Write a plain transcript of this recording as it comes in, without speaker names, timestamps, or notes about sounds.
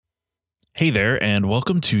Hey there, and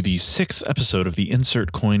welcome to the 6th episode of the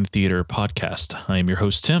Insert Coin Theater podcast. I am your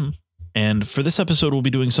host, Tim, and for this episode, we'll be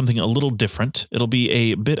doing something a little different. It'll be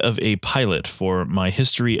a bit of a pilot for my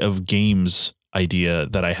history of games idea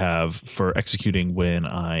that I have for executing when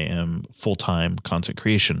I am full-time content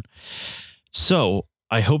creation. So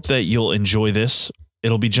I hope that you'll enjoy this.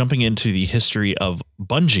 It'll be jumping into the history of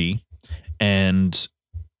Bungie, and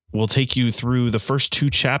we'll take you through the first 2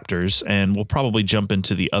 chapters, and we'll probably jump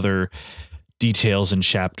into the other details and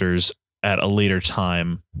chapters at a later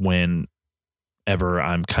time whenever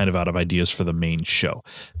I'm kind of out of ideas for the main show.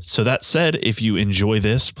 So that said, if you enjoy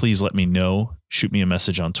this, please let me know. Shoot me a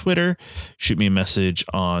message on Twitter. Shoot me a message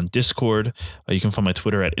on Discord. You can find my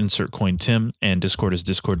Twitter at InsertCoinTim, and Discord is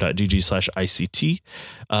discord.gg/ICT.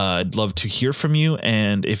 I'd love to hear from you,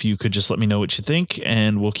 and if you could just let me know what you think,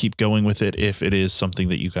 and we'll keep going with it if it is something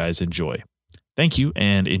that you guys enjoy. Thank you,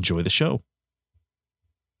 and enjoy the show.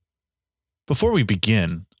 Before we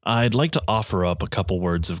begin, I'd like to offer up a couple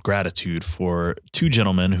words of gratitude for 2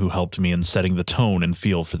 gentlemen who helped me in setting the tone and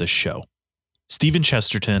feel for this show. Stephen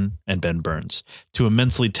Chesterton and Ben Burns, 2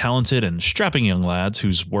 immensely talented and strapping young lads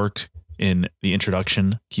whose work in the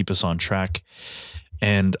introduction keep us on track.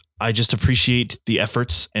 And I just appreciate the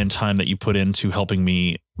efforts and time that you put into helping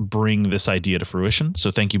me bring this idea to fruition.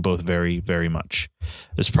 So thank you both very, very much.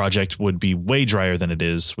 This project would be way drier than it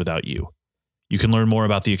is without you. You can learn more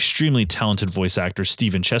about the extremely talented voice actor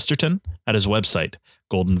Stephen Chesterton at his website,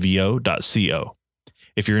 goldenvo.co.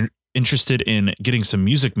 If you're interested in getting some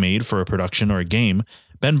music made for a production or a game,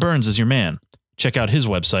 Ben Burns is your man. Check out his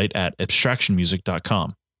website at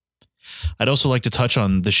abstractionmusic.com. I'd also like to touch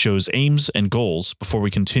on the show's aims and goals before we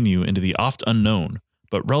continue into the oft unknown,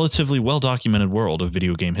 but relatively well-documented world of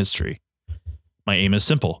video game history. My aim is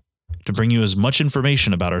simple: to bring you as much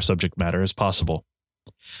information about our subject matter as possible.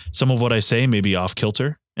 Some of what I say may be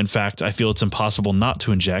off-kilter. In fact, I feel it's impossible not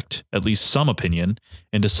to inject at least some opinion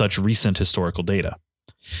into such recent historical data.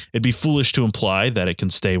 It'd be foolish to imply that it can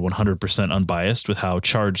stay 100% unbiased with how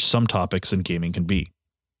charged some topics in gaming can be.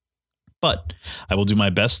 But I will do my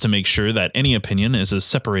best to make sure that any opinion is as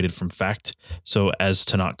separated from fact so as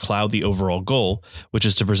to not cloud the overall goal, which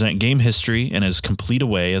is to present game history in as complete a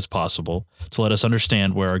way as possible to let us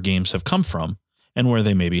understand where our games have come from and where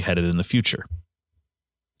they may be headed in the future.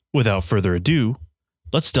 Without further ado,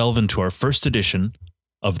 let's delve into our first edition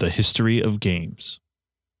of the History of Games.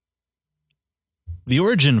 The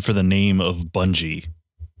origin for the name of Bungie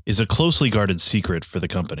is a closely guarded secret for the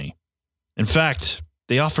company. In fact,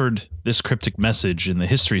 they offered this cryptic message in the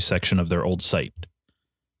history section of their old site.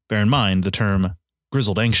 Bear in mind, the term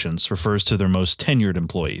grizzled ancients refers to their most tenured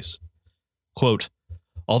employees. Quote,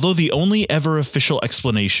 "Although the only ever official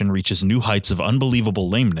explanation reaches new heights of unbelievable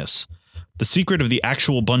lameness, the secret of the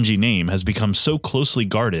actual Bungie name has become so closely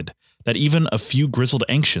guarded that even a few grizzled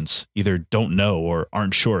ancients either don't know or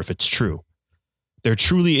aren't sure if it's true. There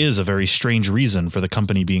truly is a very strange reason for the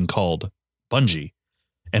company being called Bungie,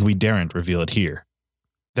 and we daren't reveal it here.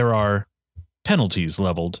 There are penalties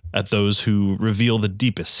leveled at those who reveal the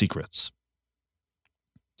deepest secrets."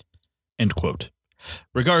 End quote.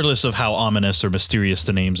 Regardless of how ominous or mysterious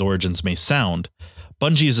the name's origins may sound,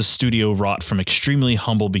 Bungie is a studio wrought from extremely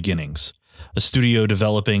humble beginnings. A studio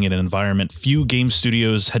developing in an environment few game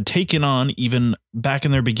studios had taken on even back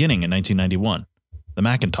in their beginning in 1991, the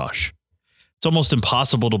Macintosh. It's almost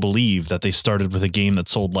impossible to believe that they started with a game that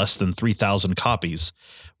sold less than 3,000 copies,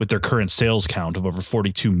 with their current sales count of over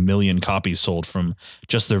 42 million copies sold from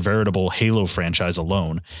just their veritable Halo franchise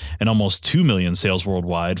alone, and almost 2 million sales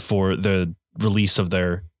worldwide for the release of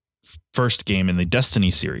their first game in the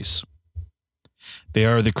Destiny series. They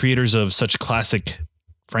are the creators of such classic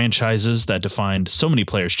franchises that defined so many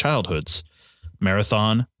players' childhoods: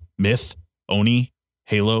 Marathon, Myth, Oni,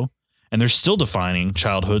 Halo, and they're still defining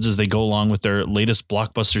childhoods as they go along with their latest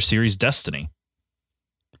blockbuster series, Destiny.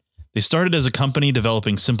 They started as a company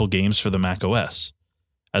developing simple games for the Mac OS.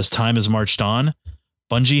 As time has marched on,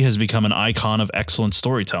 Bungie has become an icon of excellent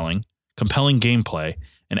storytelling, compelling gameplay,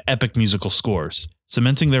 and epic musical scores,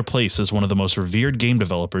 cementing their place as one of the most revered game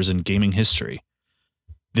developers in gaming history.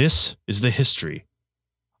 This is the history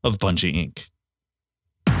of Bungie Inc.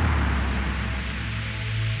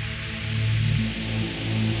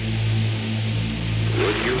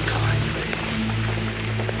 Would you kindly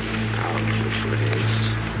pound for phrase?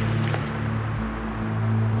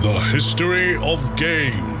 The History of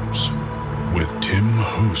Games with Tim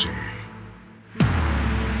Hosey.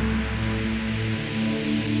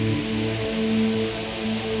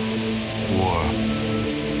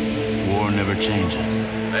 War never changes.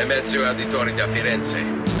 I'm Ezio Auditore da Firenze.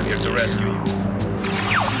 I'm here to rescue you.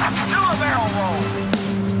 Do a barrel roll!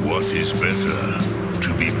 What? What is better,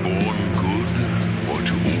 to be born good or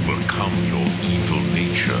to overcome your evil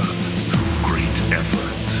nature through great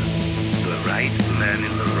effort? The right man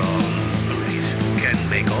in the wrong place can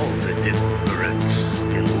make all the difference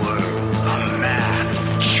in the world. A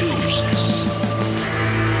man chooses.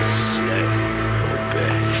 A slave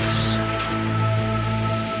obeys.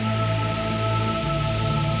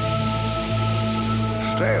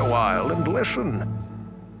 Stay a while and listen.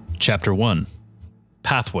 Chapter 1: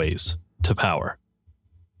 Pathways to Power.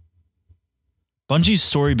 Bungie's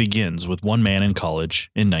story begins with one man in college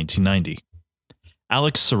in 1990.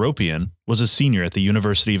 Alex Seropian was a senior at the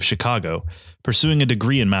University of Chicago, pursuing a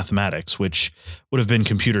degree in mathematics, which would have been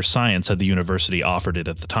computer science had the university offered it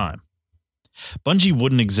at the time. Bungie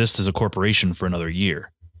wouldn't exist as a corporation for another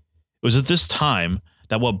year. It was at this time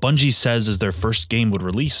that what Bungie says is their first game would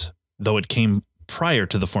release, though it came prior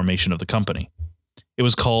to the formation of the company. It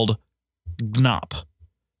was called GNOP,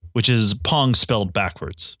 which is Pong spelled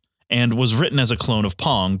backwards, and was written as a clone of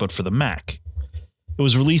Pong but for the Mac. It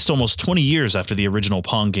was released almost 20 years after the original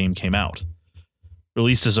Pong game came out.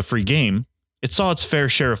 Released as a free game, it saw its fair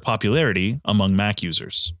share of popularity among Mac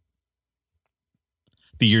users.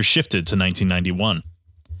 The year shifted to 1991.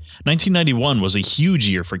 1991 was a huge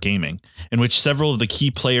year for gaming, in which several of the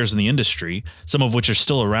key players in the industry, some of which are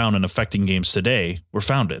still around and affecting games today, were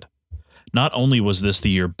founded. Not only was this the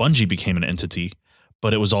year Bungie became an entity,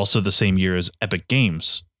 but it was also the same year as Epic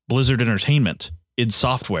Games, Blizzard Entertainment, id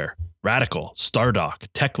Software, Radical, Stardock,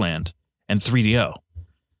 Techland, and 3DO.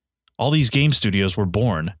 All these game studios were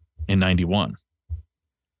born in 91.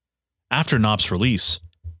 After GNOP's release,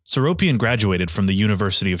 Seropian graduated from the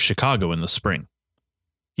University of Chicago in the spring.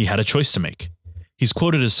 He had a choice to make. He's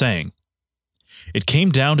quoted as saying, "It came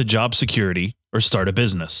down to job security or start a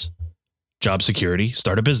business. Job security,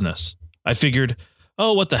 start a business. I figured,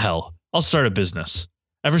 oh, what the hell, I'll start a business.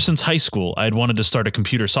 Ever since high school, I had wanted to start a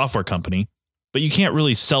computer software company, but you can't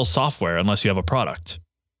really sell software unless you have a product."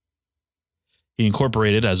 He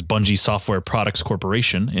incorporated as Bungie Software Products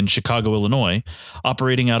Corporation in Chicago, Illinois,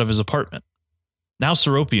 operating out of his apartment. Now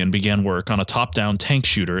Seropian began work on a top-down tank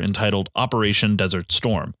shooter entitled Operation Desert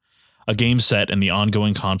Storm, a game set in the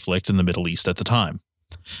ongoing conflict in the Middle East at the time.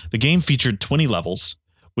 The game featured 20 levels,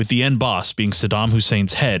 with the end boss being Saddam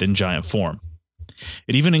Hussein's head in giant form.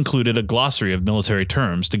 It even included a glossary of military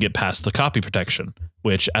terms to get past the copy protection,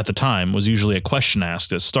 which, at the time, was usually a question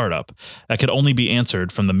asked at startup that could only be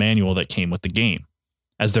answered from the manual that came with the game,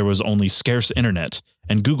 as there was only scarce internet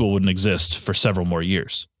and Google wouldn't exist for several more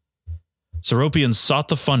years. Seropian sought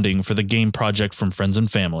the funding for the game project from friends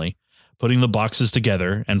and family, putting the boxes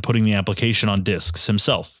together and putting the application on discs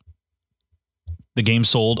himself. The game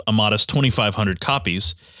sold a modest 2,500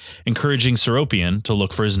 copies, encouraging Seropian to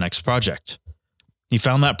look for his next project. He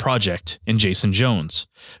found that project in Jason Jones,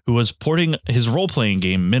 who was porting his role-playing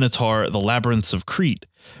game Minotaur: The Labyrinths of Crete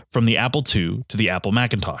from the Apple II to the Apple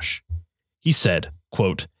Macintosh. He said,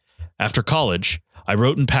 quote, "After college, I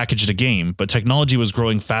wrote and packaged a game, but technology was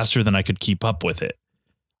growing faster than I could keep up with it.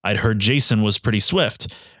 I'd heard Jason was pretty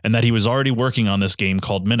swift and that he was already working on this game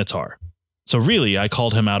called Minotaur. So really, I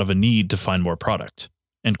called him out of a need to find more product."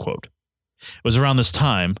 End quote. It was around this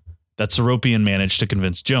time that Seropian managed to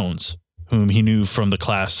convince Jones, whom he knew from the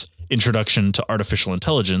class Introduction to Artificial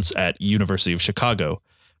Intelligence at University of Chicago,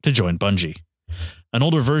 to join Bungie. An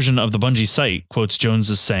older version of the Bungie site quotes Jones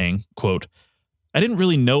as saying, quote, "I didn't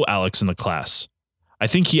really know Alex in the class. I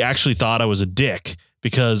think he actually thought I was a dick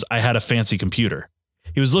because I had a fancy computer.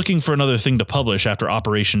 He was looking for another thing to publish after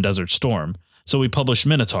Operation Desert Storm, so we published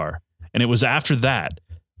Minotaur, and it was after that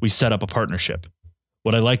we set up a partnership.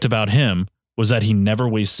 What I liked about him was that he never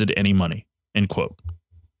wasted any money." End quote.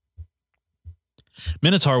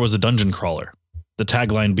 Minotaur was a dungeon crawler, the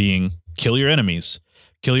tagline being, "Kill your enemies,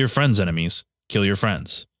 kill your friends' enemies, kill your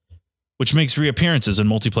friends," which makes reappearances in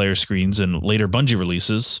multiplayer screens in later Bungie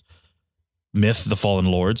releases, Myth: The Fallen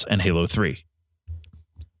Lords, and Halo 3.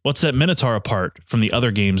 What set Minotaur apart from the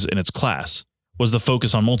other games in its class was the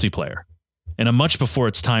focus on multiplayer. In a much before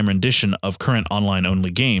its time rendition of current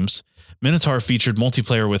online-only games, Minotaur featured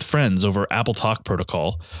multiplayer with friends over AppleTalk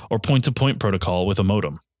protocol or point-to-point protocol with a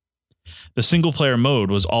modem. The single-player mode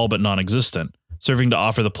was all but non-existent, serving to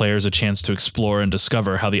offer the players a chance to explore and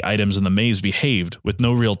discover how the items in the maze behaved with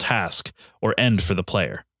no real task or end for the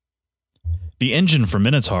player. The engine for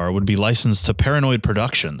Minotaur would be licensed to Paranoid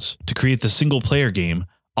Productions to create the single-player game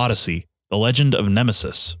Odyssey: The Legend of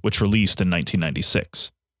Nemesis, which released in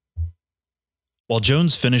 1996. While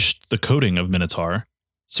Jones finished the coding of Minotaur,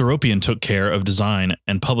 Seropian took care of design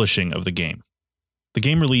and publishing of the game. The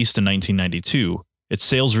game released in 1992, its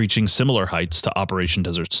sales reaching similar heights to Operation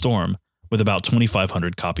Desert Storm, with about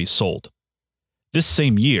 2,500 copies sold. This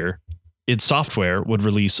same year, id Software would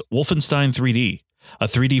release Wolfenstein 3D, a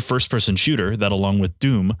 3D first-person shooter that, along with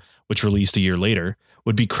Doom, which released a year later,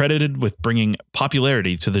 would be credited with bringing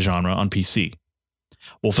popularity to the genre on PC.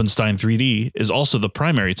 Wolfenstein 3D is also the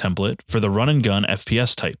primary template for the run-and-gun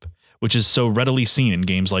FPS type, which is so readily seen in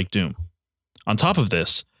games like Doom. On top of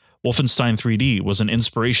this, Wolfenstein 3D was an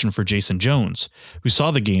inspiration for Jason Jones, who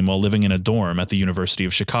saw the game while living in a dorm at the University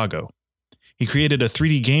of Chicago. He created a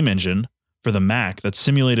 3D game engine for the Mac that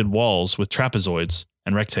simulated walls with trapezoids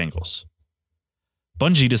and rectangles.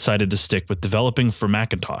 Bungie decided to stick with developing for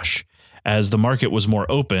Macintosh, as the market was more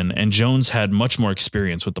open and Jones had much more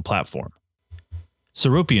experience with the platform.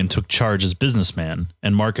 Seropian took charge as businessman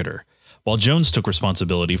and marketer, while Jones took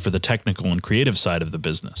responsibility for the technical and creative side of the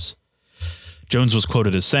business. Jones was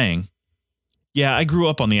quoted as saying, "Yeah, I grew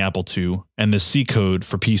up on the Apple II and the C code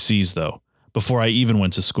for PCs, though, before I even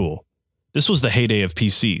went to school. This was the heyday of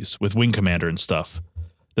PCs, with Wing Commander and stuff.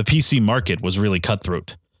 The PC market was really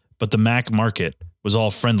cutthroat, but the Mac market was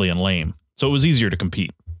all friendly and lame, so it was easier to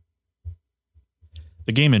compete."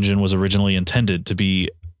 The game engine was originally intended to be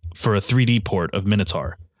for a 3D port of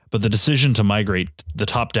Minotaur, but the decision to migrate the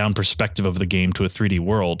top-down perspective of the game to a 3D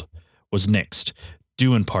world was nixed,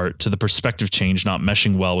 due in part to the perspective change not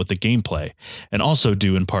meshing well with the gameplay, and also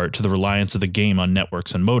due in part to the reliance of the game on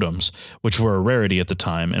networks and modems, which were a rarity at the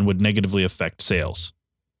time and would negatively affect sales.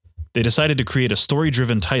 They decided to create a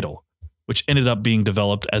story-driven title, which ended up being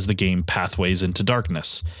developed as the game Pathways into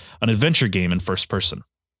Darkness, an adventure game in first person.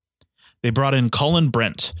 They brought in Colin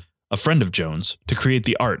Brent, a friend of Jones, to create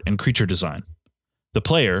the art and creature design. The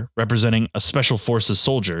player, representing a Special Forces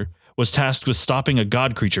soldier, was tasked with stopping a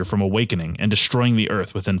god creature from awakening and destroying the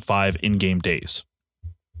Earth within 5 in-game days.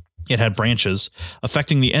 It had branches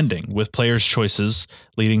affecting the ending, with players' choices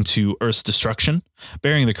leading to Earth's destruction,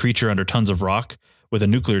 burying the creature under tons of rock with a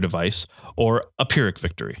nuclear device, or a Pyrrhic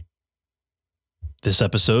victory. This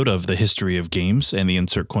episode of the History of Games and the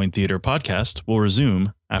Insert Coin Theater podcast will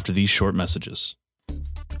resume after these short messages.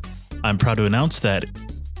 I'm proud to announce that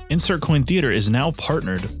Insert Coin Theater is now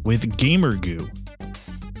partnered with GamerGoo.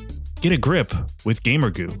 Get a grip with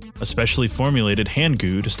GamerGoo, a specially formulated hand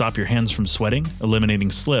goo to stop your hands from sweating, eliminating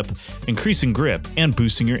slip, increasing grip, and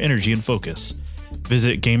boosting your energy and focus.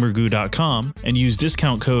 Visit GamerGoo.com and use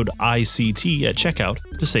discount code ICT at checkout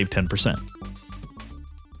to save 10%.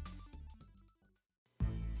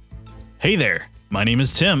 Hey there, my name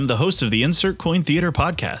is Tim, the host of the Insert Coin Theater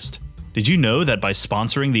podcast. Did you know that by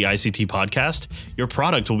sponsoring the ICT podcast, your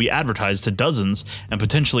product will be advertised to dozens and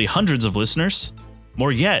potentially hundreds of listeners?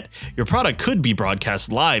 More yet, your product could be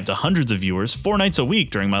broadcast live to hundreds of viewers 4 nights a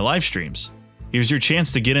week during my live streams. Here's your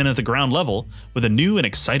chance to get in at the ground level with a new and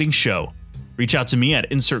exciting show. Reach out to me at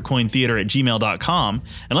insertcointheater@gmail.com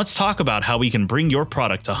and let's talk about how we can bring your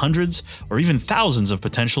product to hundreds or even thousands of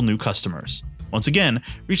potential new customers. Once again,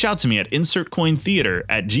 reach out to me at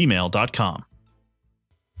insertcointheater@gmail.com.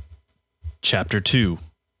 Chapter 2.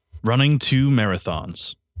 Running 2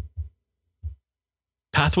 Marathons.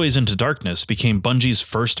 Pathways into Darkness became Bungie's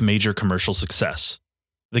first major commercial success.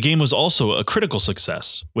 The game was also a critical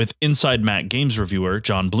success, with Inside Mac Games reviewer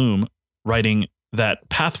John Bloom writing that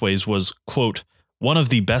Pathways was, quote, one of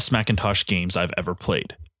the best Macintosh games I've ever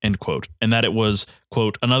played, end quote, and that it was,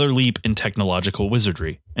 quote, another leap in technological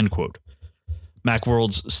wizardry, end quote.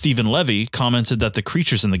 Macworld's Stephen Levy commented that the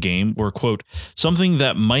creatures in the game were, quote, something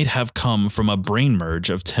that might have come from a brain merge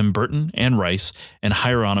of Tim Burton, Anne Rice, and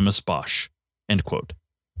Hieronymus Bosch, end quote.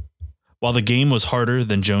 While the game was harder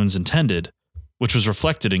than Jones intended, which was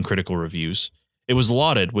reflected in critical reviews, it was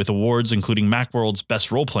lauded with awards including Macworld's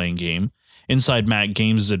Best Role-Playing Game, Inside Mac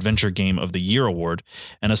Games' Adventure Game of the Year award,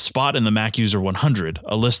 and a spot in the Mac User 100,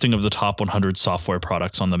 a listing of the top 100 software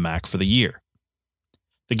products on the Mac for the year.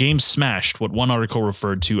 The game smashed what one article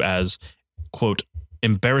referred to as, quote,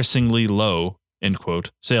 embarrassingly low, end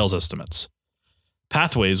quote, sales estimates.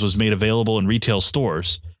 Pathways was made available in retail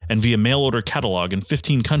stores and via mail-order catalog in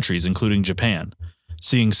 15 countries, including Japan,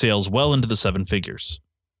 seeing sales well into the 7 figures.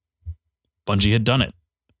 Bungie had done it.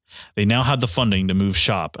 They now had the funding to move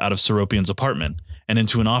shop out of Seropian's apartment and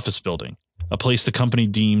into an office building, a place the company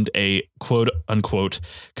deemed a quote-unquote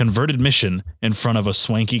converted mission in front of a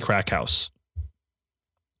swanky crack house.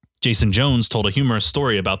 Jason Jones told a humorous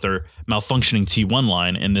story about their malfunctioning T1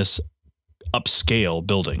 line in this upscale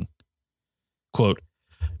building. Quote,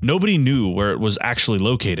 nobody knew where it was actually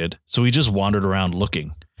located, so we just wandered around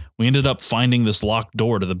looking. We ended up finding this locked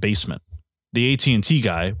door to the basement. The AT&T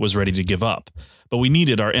guy was ready to give up, but we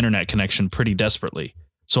needed our internet connection pretty desperately,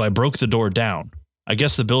 so I broke the door down, I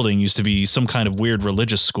guess the building used to be some kind of weird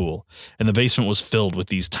religious school, and the basement was filled with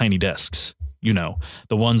these tiny desks. You know,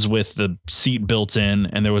 the ones with the seat built in,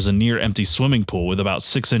 and there was a near-empty swimming pool with about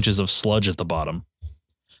 6 inches of sludge at the bottom.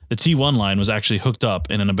 The T1 line was actually hooked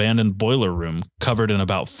up in an abandoned boiler room covered in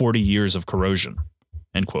about 40 years of corrosion."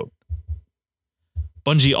 End quote.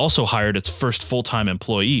 Bungie also hired its first full-time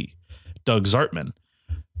employee, Doug Zartman,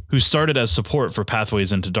 who started as support for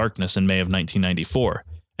Pathways into Darkness in May of 1994,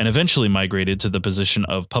 and eventually migrated to the position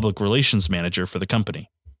of public relations manager for the company.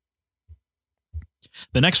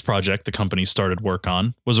 The next project the company started work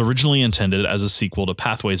on was originally intended as a sequel to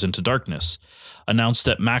Pathways into Darkness, announced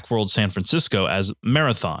at Macworld San Francisco as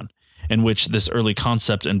Marathon, in which this early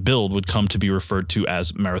concept and build would come to be referred to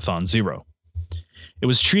as Marathon Zero. It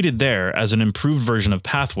was treated there as an improved version of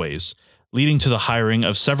Pathways, leading to the hiring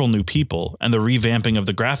of several new people and the revamping of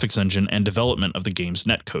the graphics engine and development of the game's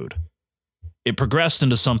netcode. It progressed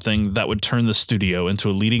into something that would turn the studio into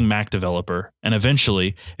a leading Mac developer and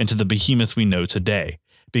eventually into the behemoth we know today,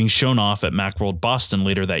 being shown off at Macworld Boston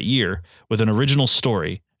later that year with an original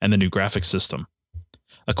story and the new graphics system.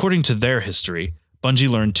 According to their history, Bungie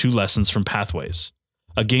learned 2 lessons from Pathways.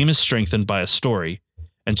 A game is strengthened by a story,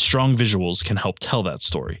 and strong visuals can help tell that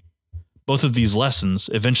story. Both of these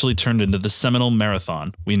lessons eventually turned into the seminal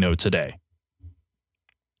Marathon we know today.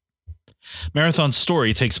 Marathon's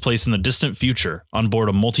story takes place in the distant future on board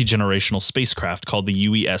a multi-generational spacecraft called the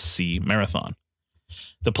UESC Marathon.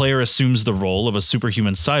 The player assumes the role of a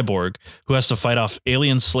superhuman cyborg who has to fight off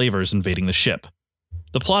alien slavers invading the ship.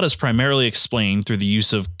 The plot is primarily explained through the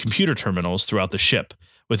use of computer terminals throughout the ship,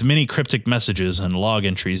 with many cryptic messages and log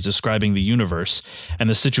entries describing the universe and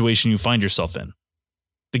the situation you find yourself in.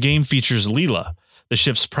 The game features Leela, the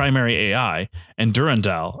ship's primary AI, and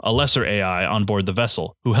Durandal, a lesser AI on board the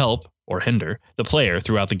vessel, who help, or hinder, the player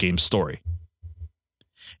throughout the game's story.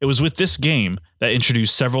 It was with this game that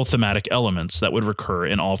introduced several thematic elements that would recur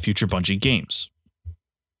in all future Bungie games.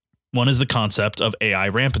 One is the concept of AI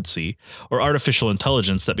rampancy, or artificial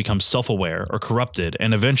intelligence that becomes self-aware or corrupted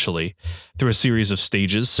and eventually, through a series of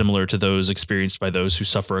stages similar to those experienced by those who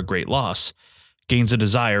suffer a great loss, gains a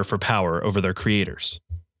desire for power over their creators.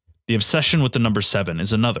 The obsession with the number 7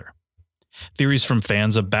 is another. Theories from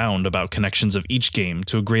fans abound about connections of each game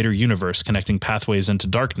to a greater universe connecting Pathways into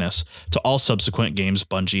Darkness to all subsequent games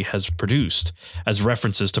Bungie has produced, as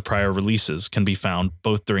references to prior releases can be found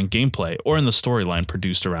both during gameplay or in the storyline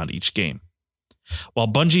produced around each game. While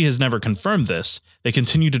Bungie has never confirmed this, they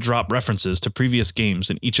continue to drop references to previous games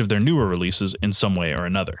in each of their newer releases in some way or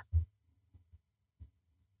another.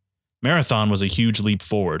 Marathon was a huge leap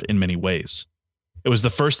forward in many ways. It was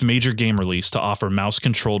the first major game release to offer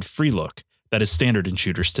mouse-controlled free look that is standard in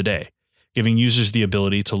shooters today, giving users the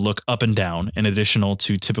ability to look up and down in addition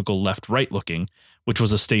to typical left-right looking, which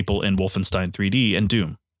was a staple in Wolfenstein 3D and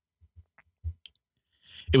Doom.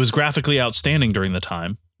 It was graphically outstanding during the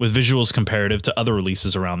time, with visuals comparative to other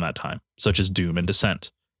releases around that time, such as Doom and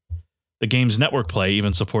Descent. The game's network play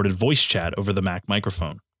even supported voice chat over the Mac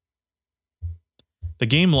microphone. The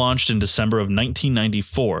game launched in December of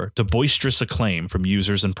 1994 to boisterous acclaim from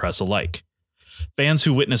users and press alike. Fans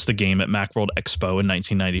who witnessed the game at Macworld Expo in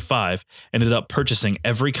 1995 ended up purchasing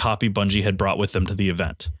every copy Bungie had brought with them to the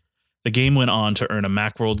event. The game went on to earn a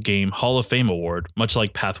Macworld Game Hall of Fame award, much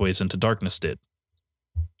like Pathways into Darkness did.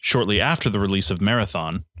 Shortly after the release of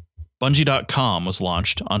Marathon, Bungie.com was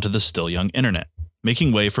launched onto the still young internet,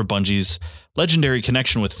 making way for Bungie's legendary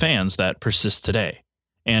connection with fans that persists today,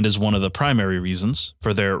 and is one of the primary reasons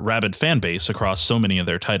for their rabid fan base across so many of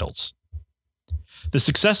their titles. The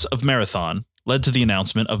success of Marathon led to the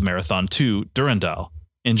announcement of Marathon 2 Durandal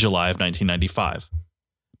in July of 1995.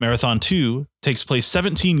 Marathon 2 takes place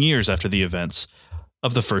 17 years after the events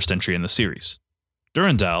of the first entry in the series.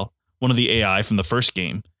 Durandal, one of the AI from the first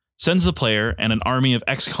game, sends the player and an army of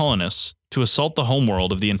ex-colonists to assault the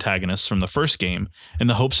homeworld of the antagonists from the first game in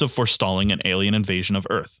the hopes of forestalling an alien invasion of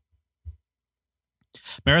Earth.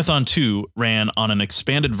 Marathon 2 ran on an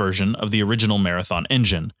expanded version of the original Marathon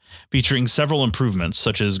engine, featuring several improvements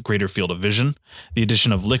such as greater field of vision, the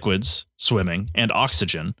addition of liquids, swimming, and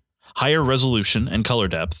oxygen, higher resolution and color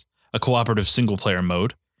depth, a cooperative single-player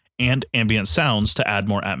mode, and ambient sounds to add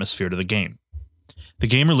more atmosphere to the game. The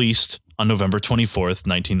game released on November 24th,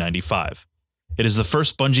 1995. It is the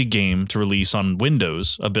first Bungie game to release on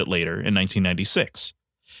Windows a bit later in 1996.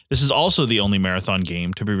 This is also the only Marathon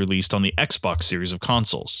game to be released on the Xbox series of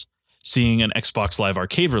consoles, seeing an Xbox Live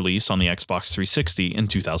Arcade release on the Xbox 360 in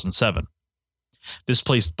 2007. This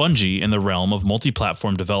placed Bungie in the realm of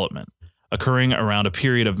multi-platform development, occurring around a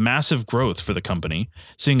period of massive growth for the company,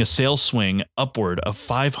 seeing a sales swing upward of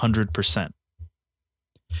 500%.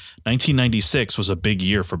 1996 was a big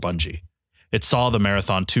year for Bungie. It saw the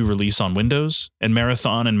Marathon 2 release on Windows, and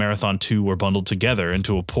Marathon 2 were bundled together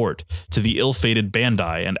into a port to the ill-fated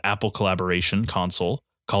Bandai and Apple collaboration console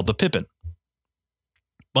called the Pippin.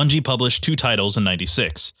 Bungie published 2 titles in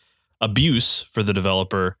 96, Abuse for the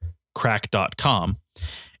developer Crack.com,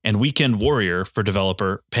 and Weekend Warrior for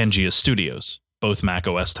developer Pangea Studios, both Mac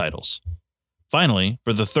OS titles. Finally,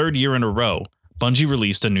 for the 3rd year in a row, Bungie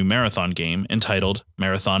released a new Marathon game entitled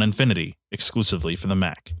Marathon Infinity, exclusively for the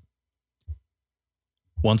Mac.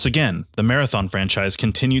 Once again, the Marathon franchise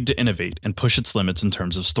continued to innovate and push its limits in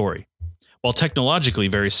terms of story. While technologically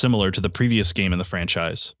very similar to the previous game in the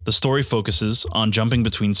franchise, the story focuses on jumping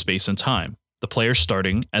between space and time, the player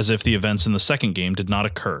starting as if the events in the second game did not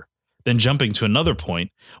occur, then jumping to another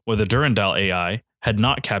point where the Durandal AI had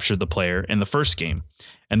not captured the player in the first game,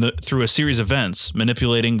 and through a series of events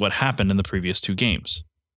manipulating what happened in the previous 2 games.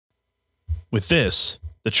 With this,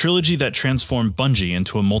 the trilogy that transformed Bungie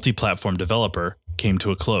into a multi-platform developer came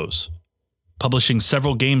to a close. Publishing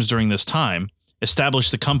several games during this time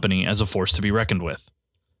established the company as a force to be reckoned with.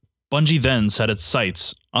 Bungie then set its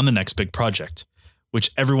sights on the next big project,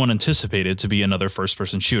 which everyone anticipated to be another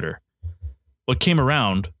first-person shooter. What came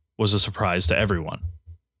around was a surprise to everyone.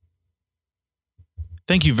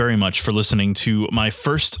 Thank you very much for listening to my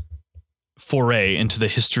first foray into the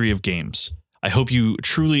history of games. I hope you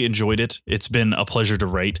truly enjoyed it. It's been a pleasure to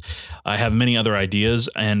write. I have many other ideas,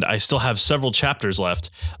 and I still have several chapters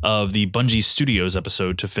left of the Bungie Studios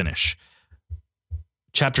episode to finish.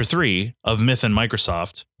 Chapter 3 of Myth and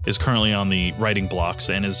Microsoft is currently on the writing blocks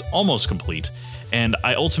and is almost complete, and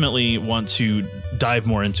I ultimately want to dive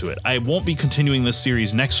more into it. I won't be continuing this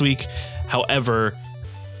series next week. However,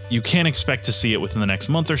 you can expect to see it within the next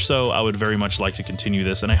month or so. I would very much like to continue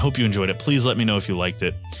this, and I hope you enjoyed it. Please let me know if you liked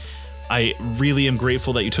it. I really am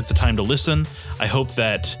grateful that you took the time to listen. I hope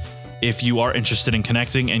that if you are interested in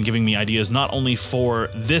connecting and giving me ideas, not only for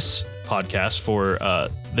this podcast, for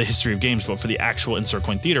the history of games, but for the actual Insert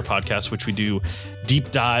Coin Theater podcast, which we do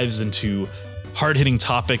deep dives into hard-hitting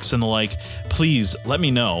topics and the like, please let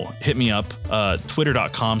me know. Hit me up,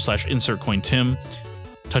 twitter.com/InsertCoinTim.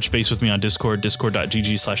 Touch base with me on Discord.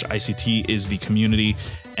 Discord.gg/ICT is the community.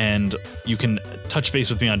 And you can touch base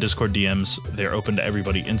with me on Discord DMs. They're open to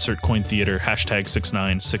everybody. Insert Coin Theater,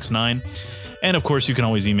 #6969. And of course, you can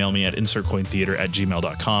always email me at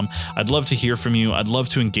insertcointheater@gmail.com. I'd love to hear from you. I'd love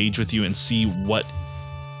to engage with you and see what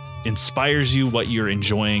inspires you, what you're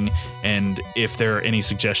enjoying, and if there are any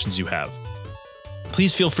suggestions you have.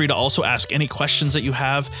 Please feel free to also ask any questions that you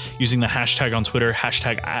have using the hashtag on Twitter,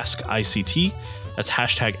 #AskICT. That's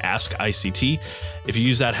 #AskICT. If you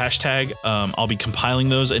use that hashtag, I'll be compiling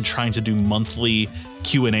those and trying to do monthly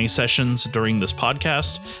Q&A sessions during this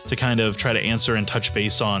podcast to kind of try to answer and touch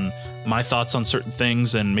base on my thoughts on certain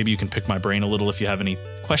things, and maybe you can pick my brain a little if you have any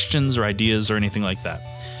questions or ideas or anything like that.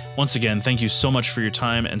 Once again, thank you so much for your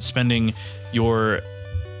time and spending your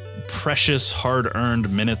precious, hard-earned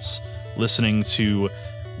minutes listening to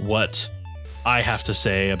what I have to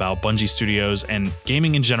say about Bungie Studios and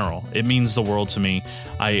gaming in general. It means the world to me.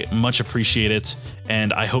 I much appreciate it,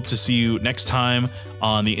 and I hope to see you next time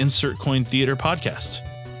on the Insert Coin Theater podcast.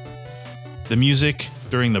 The music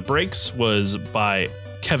during the breaks was by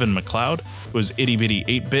Kevin MacLeod. It was Itty Bitty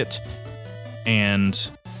 8-Bit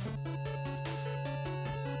and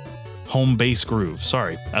Home Base Groove.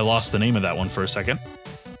 Sorry, I lost the name of that one for a second.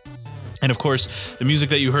 And of course, the music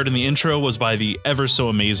that you heard in the intro was by the ever so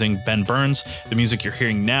amazing Ben Burns. The music you're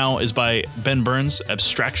hearing now is by Ben Burns,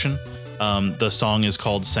 Abstraction. The song is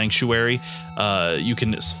called Sanctuary. You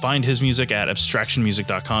can find his music at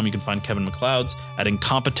abstractionmusic.com. You can find Kevin MacLeod's at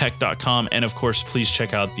incompetech.com. And of course, please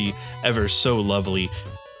check out the ever so lovely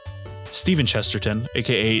Stephen Chesterton,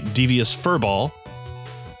 aka Devious Furball,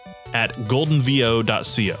 at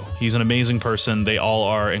goldenvo.co. He's an amazing person. They all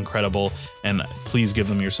are incredible, and please give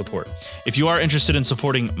them your support. If you are interested in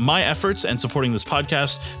supporting my efforts and supporting this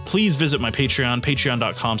podcast, please visit my Patreon,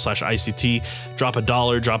 patreon.com/ICT. Drop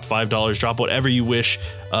 $1, drop $5, drop whatever you wish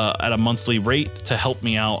at a monthly rate to help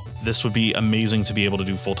me out. This would be amazing to be able to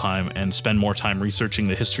do full time and spend more time researching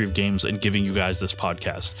the history of games and giving you guys this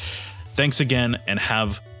podcast. Thanks again, and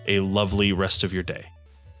have a lovely rest of your day.